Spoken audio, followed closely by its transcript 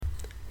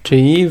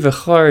Díomh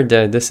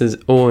Chorda, this is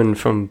Owen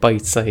from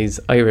Bite Size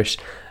Irish,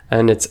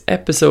 and it's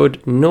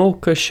episode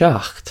Nócha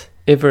Seacht,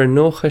 Iver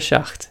Nócha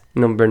Seacht,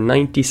 number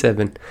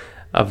 97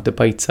 of the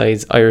Bite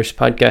Size Irish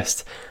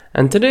podcast.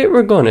 And today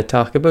we're going to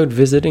talk about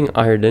visiting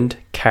Ireland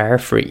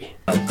car-free.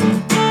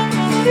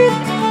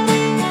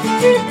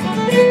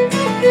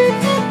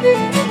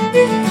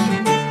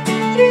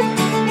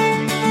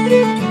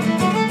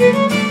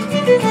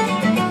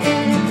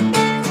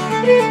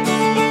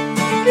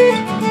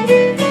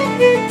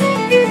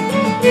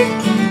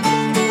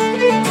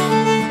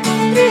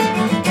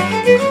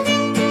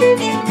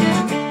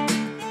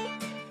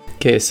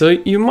 Okay, so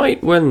you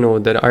might well know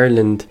that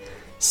Ireland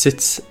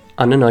sits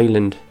on an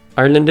island.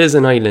 Ireland is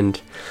an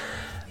island,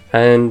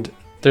 and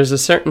there's a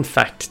certain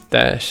fact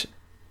that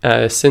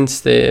since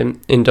the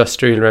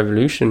Industrial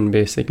Revolution,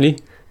 basically,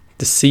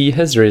 the sea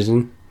has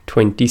risen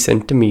 20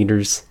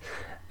 centimetres,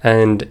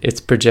 and it's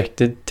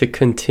projected to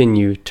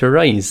continue to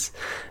rise.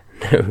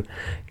 Now,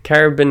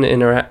 carbon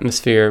in our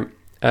atmosphere,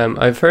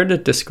 I've heard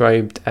it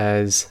described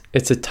as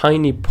it's a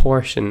tiny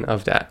portion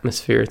of the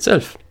atmosphere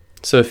itself.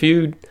 So if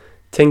you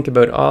think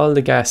about all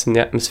the gas in the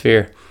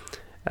atmosphere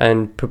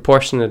and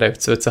proportion it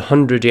out, so it's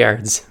 100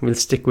 yards. We'll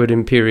stick with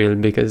imperial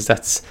because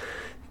that's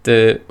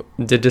the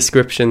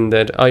description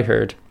that I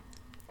heard.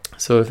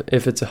 So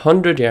if it's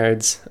 100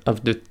 yards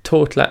of the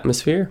total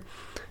atmosphere,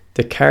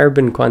 the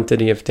carbon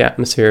quantity of the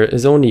atmosphere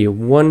is only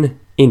 1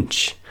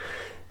 inch.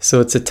 So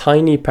it's a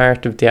tiny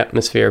part of the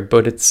atmosphere,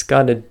 but it's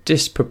got a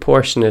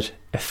disproportionate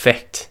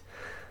effect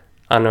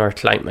on our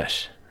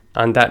climate,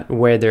 on that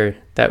weather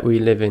that we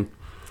live in.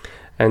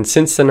 And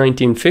since the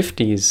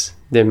 1950s,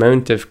 the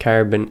amount of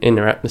carbon in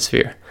our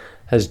atmosphere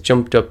has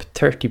jumped up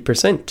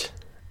 30%,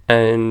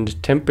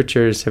 and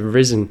temperatures have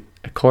risen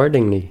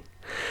accordingly.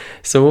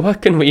 So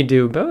what can we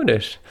do about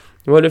it?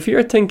 Well, if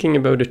you're thinking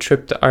about a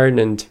trip to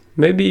Ireland,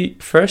 maybe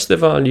first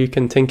of all you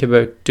can think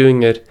about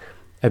doing it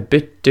a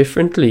bit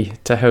differently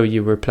to how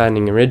you were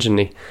planning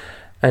originally.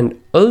 And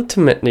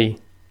ultimately,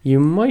 you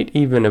might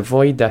even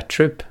avoid that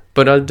trip,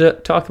 but I'll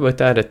talk about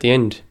that at the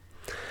end.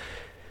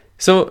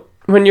 So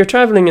when you're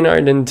traveling in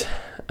Ireland,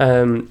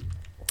 I'm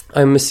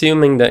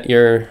assuming that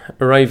you're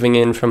arriving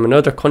in from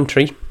another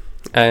country,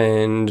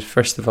 and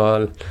first of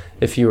all,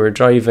 if you were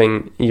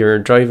driving, you're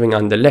driving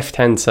on the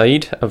left-hand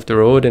side of the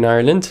road in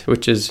Ireland,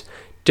 which is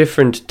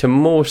different to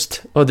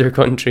most other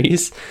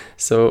countries.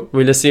 So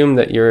we'll assume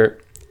that you're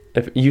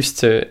used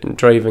to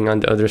driving on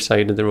the other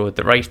side of the road,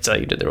 the right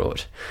side of the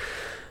road.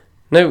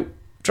 Now,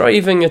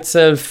 driving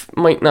itself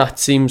might not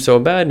seem so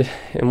bad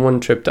in one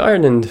trip to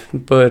Ireland,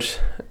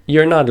 but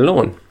you're not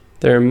alone.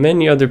 There are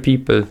many other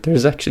people.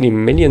 There's actually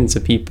millions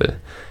of people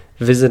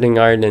visiting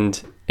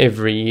Ireland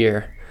every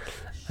year.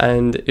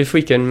 And if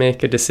we can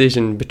make a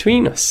decision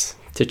between us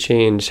to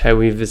change how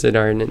we visit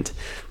Ireland,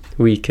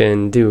 we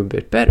can do a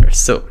bit better.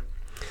 So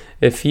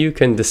if you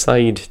can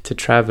decide to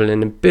travel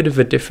in a bit of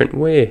a different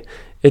way,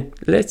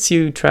 it lets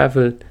you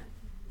travel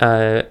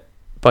by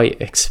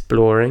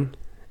exploring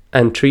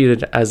and treat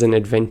it as an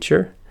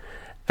adventure,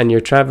 and your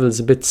travel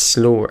is a bit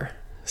slower.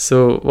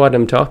 So what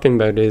I'm talking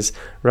about is,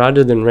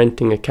 rather than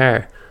renting a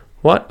car,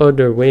 what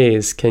other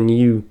ways can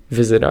you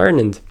visit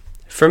Ireland?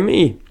 For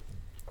me,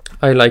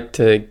 I like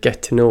to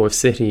get to know a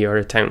city or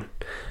a town,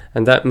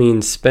 and that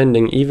means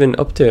spending even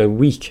up to a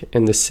week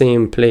in the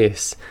same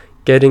place,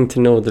 getting to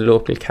know the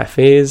local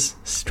cafes,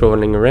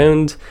 strolling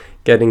around,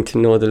 getting to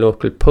know the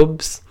local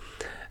pubs.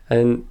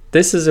 And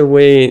this is a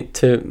way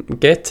to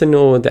get to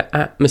know the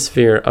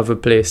atmosphere of a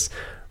place,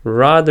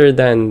 rather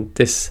than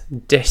this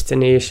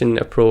destination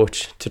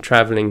approach to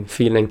traveling,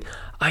 feeling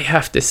I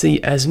have to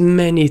see as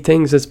many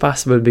things as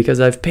possible because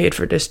I've paid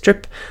for this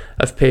trip.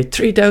 I've paid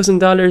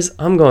 $3,000.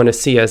 I'm going to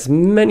see as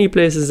many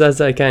places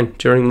as I can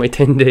during my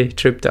 10-day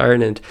trip to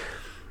Ireland.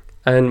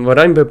 And what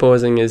I'm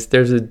proposing is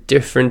there's a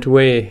different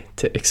way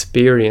to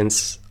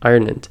experience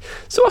Ireland.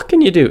 So what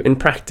can you do in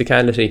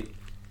practicality?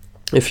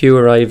 If you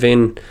arrive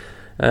in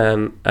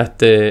at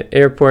the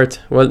airport,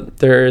 well,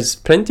 there's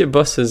plenty of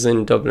buses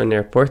in Dublin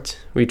Airport.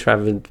 We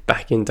travelled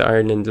back into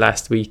Ireland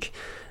last week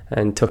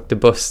and took the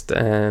bus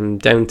down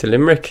to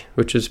Limerick,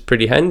 which was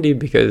pretty handy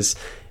because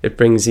it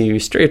brings you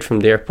straight from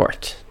the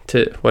airport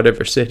to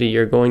whatever city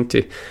you're going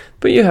to.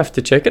 But you have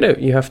to check it out,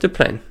 you have to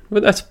plan.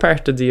 But that's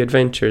part of the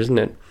adventure, isn't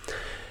it?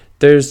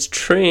 There's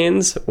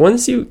trains.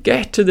 Once you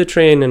get to the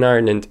train in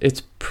Ireland,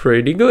 it's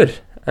pretty good.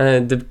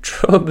 The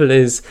trouble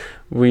is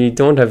we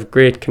don't have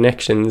great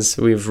connections.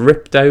 We've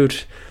ripped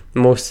out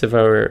most of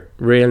our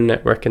rail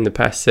network in the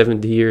past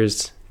 70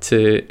 years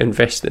to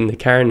invest in the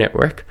car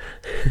network.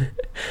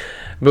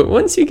 But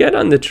once you get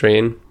on the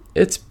train,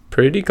 it's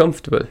pretty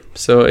comfortable.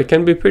 So it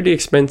can be pretty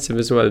expensive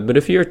as well. But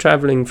if you're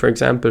travelling, for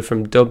example,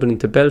 from Dublin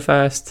to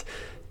Belfast,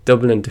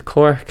 Dublin to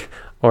Cork,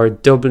 or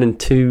Dublin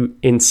to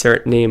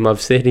insert name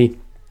of city,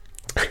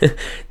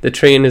 the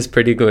train is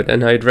pretty good,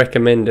 and I'd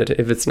recommend it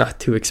if it's not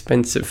too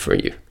expensive for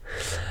you.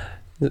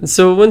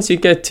 So once you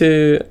get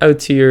out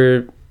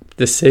to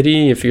the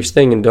city, if you're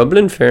staying in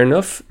Dublin, fair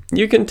enough,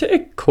 you can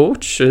take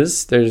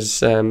coaches. There's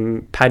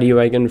Paddy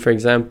Wagon, for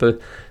example.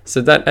 So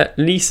that at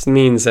least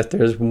means that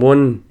there's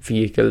one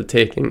vehicle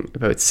taking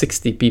about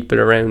 60 people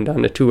around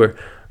on a tour,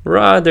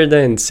 rather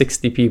than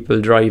 60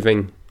 people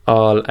driving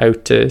all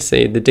out to,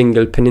 say, the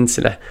Dingle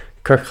Peninsula,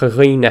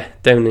 Kirkharina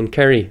down in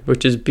Kerry,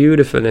 which is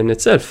beautiful in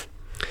itself.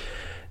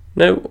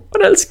 Now,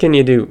 what else can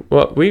you do?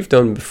 What we've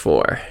done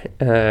before,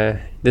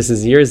 this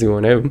is years ago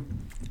now,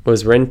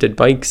 was rented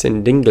bikes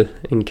in Dingle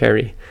in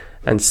Kerry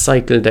and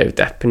cycled out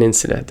that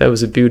peninsula. That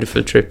was a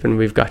beautiful trip, and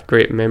we've got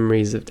great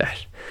memories of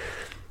that.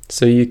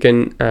 So you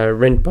can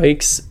rent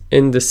bikes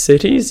in the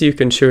cities. You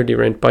can surely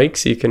rent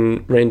bikes. You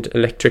can rent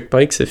electric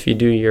bikes if you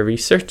do your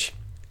research.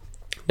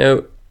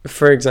 Now,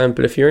 for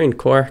example, if you're in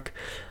Cork,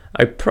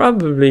 I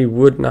probably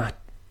would not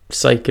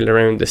cycle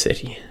around the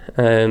city.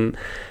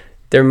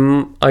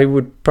 I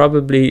would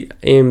probably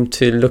aim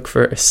to look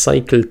for a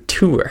cycle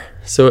tour.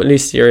 So at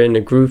least you're in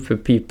a group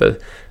of people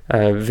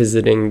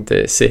visiting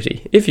the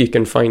city, if you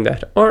can find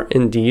that, or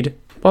indeed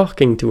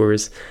walking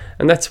tours.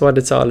 And that's what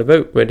it's all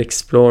about with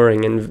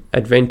exploring and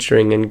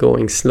adventuring and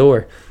going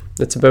slower.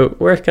 It's about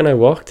where can I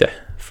walk to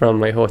from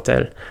my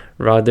hotel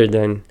rather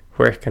than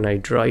where can I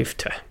drive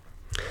to.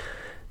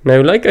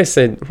 Now, like I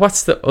said,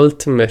 what's the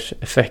ultimate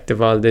effect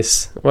of all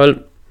this?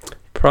 Well,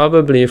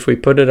 probably if we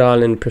put it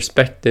all in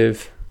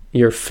perspective,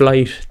 your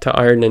flight to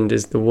Ireland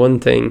is the one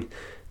thing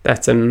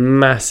that's a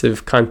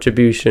massive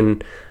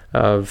contribution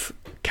of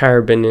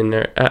carbon in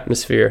our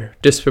atmosphere,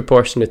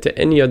 disproportionate to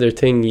any other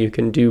thing you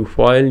can do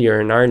while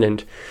you're in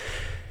Ireland.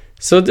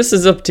 So this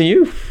is up to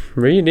you.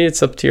 Really,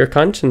 it's up to your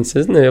conscience,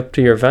 isn't it? Up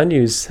to your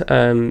values.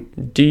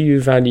 Do you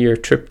value your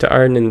trip to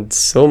Ireland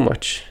so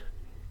much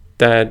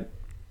that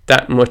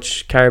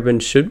much carbon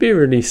should be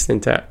released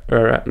into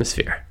our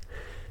atmosphere?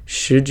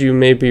 Should you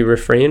maybe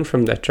refrain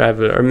from that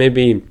travel, or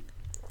maybe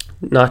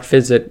not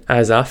visit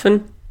as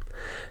often?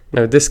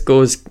 Now, this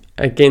goes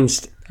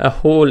against a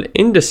whole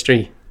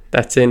industry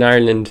that's in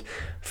Ireland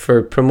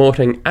for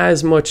promoting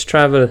as much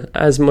travel,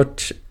 as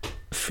much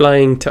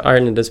flying to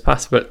Ireland as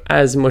possible,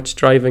 as much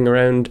driving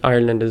around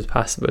Ireland as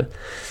possible.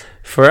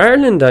 For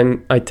Ireland,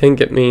 I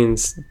think it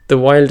means the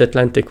Wild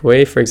Atlantic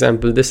Way, for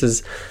example. This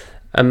is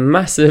a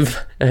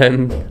massive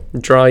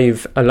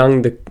drive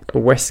along the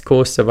west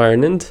coast of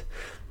Ireland.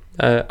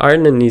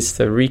 Ireland needs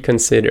to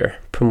reconsider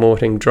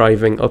promoting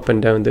driving up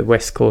and down the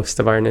west coast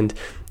of Ireland.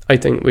 I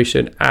think we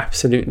should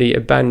absolutely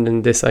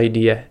abandon this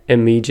idea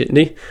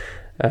immediately.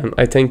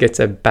 I think it's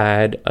a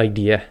bad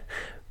idea.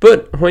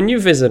 But when you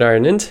visit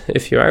Ireland,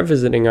 if you are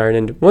visiting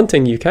Ireland, one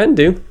thing you can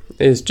do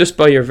is just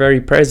by your very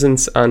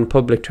presence on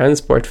public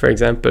transport, for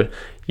example,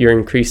 you're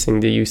increasing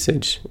the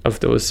usage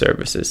of those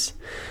services.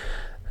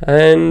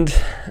 And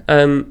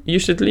you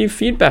should leave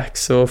feedback.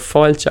 So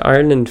Fáilte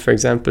Ireland, for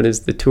example, is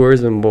the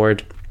tourism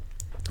board.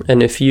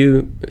 And if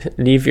you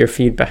leave your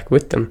feedback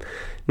with them,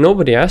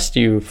 nobody asked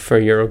you for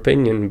your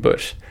opinion,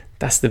 but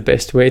that's the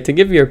best way to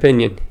give your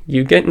opinion.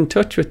 You get in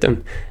touch with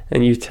them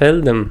and you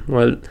tell them,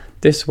 well,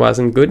 this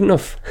wasn't good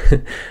enough.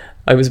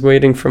 I was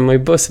waiting for my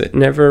bus, it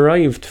never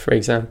arrived, for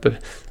example.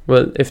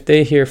 Well, if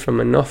they hear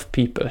from enough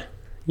people,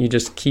 you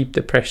just keep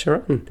the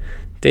pressure on.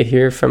 They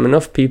hear from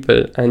enough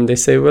people and they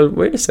say, well,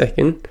 wait a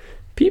second,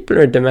 people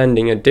are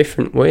demanding a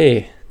different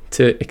way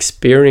to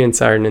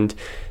experience Ireland.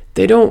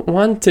 They don't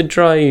want to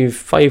drive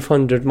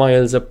 500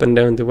 miles up and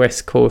down the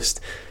west coast.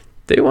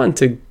 They want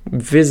to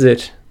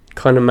visit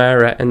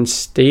Connemara and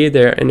stay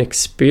there and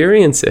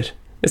experience it.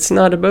 It's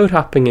not about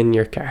hopping in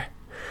your car.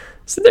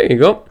 So there you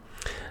go.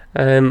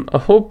 I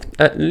hope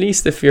at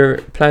least if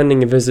you're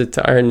planning a visit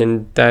to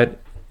Ireland that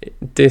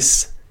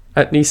this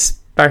at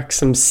least sparks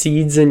some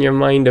seeds in your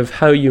mind of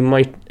how you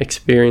might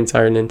experience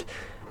Ireland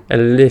a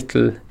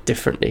little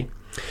differently.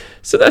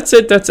 So that's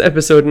it. That's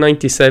episode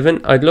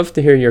 97. I'd love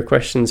to hear your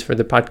questions for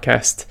the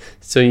podcast.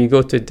 So you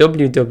go to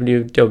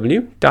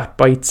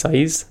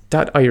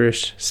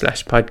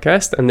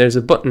www.bitesize.irish/podcast and there's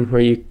a button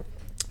where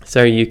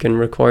you can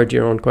record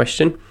your own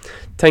question.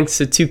 Thanks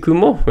to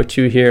Tukumo, which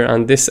you hear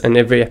on this and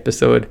every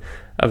episode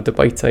of the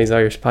Bite Size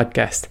Irish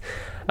podcast.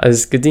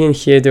 As Gadin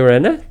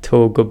Chiedorella,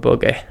 Togo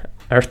Bugge,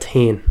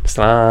 Artain,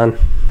 Slan.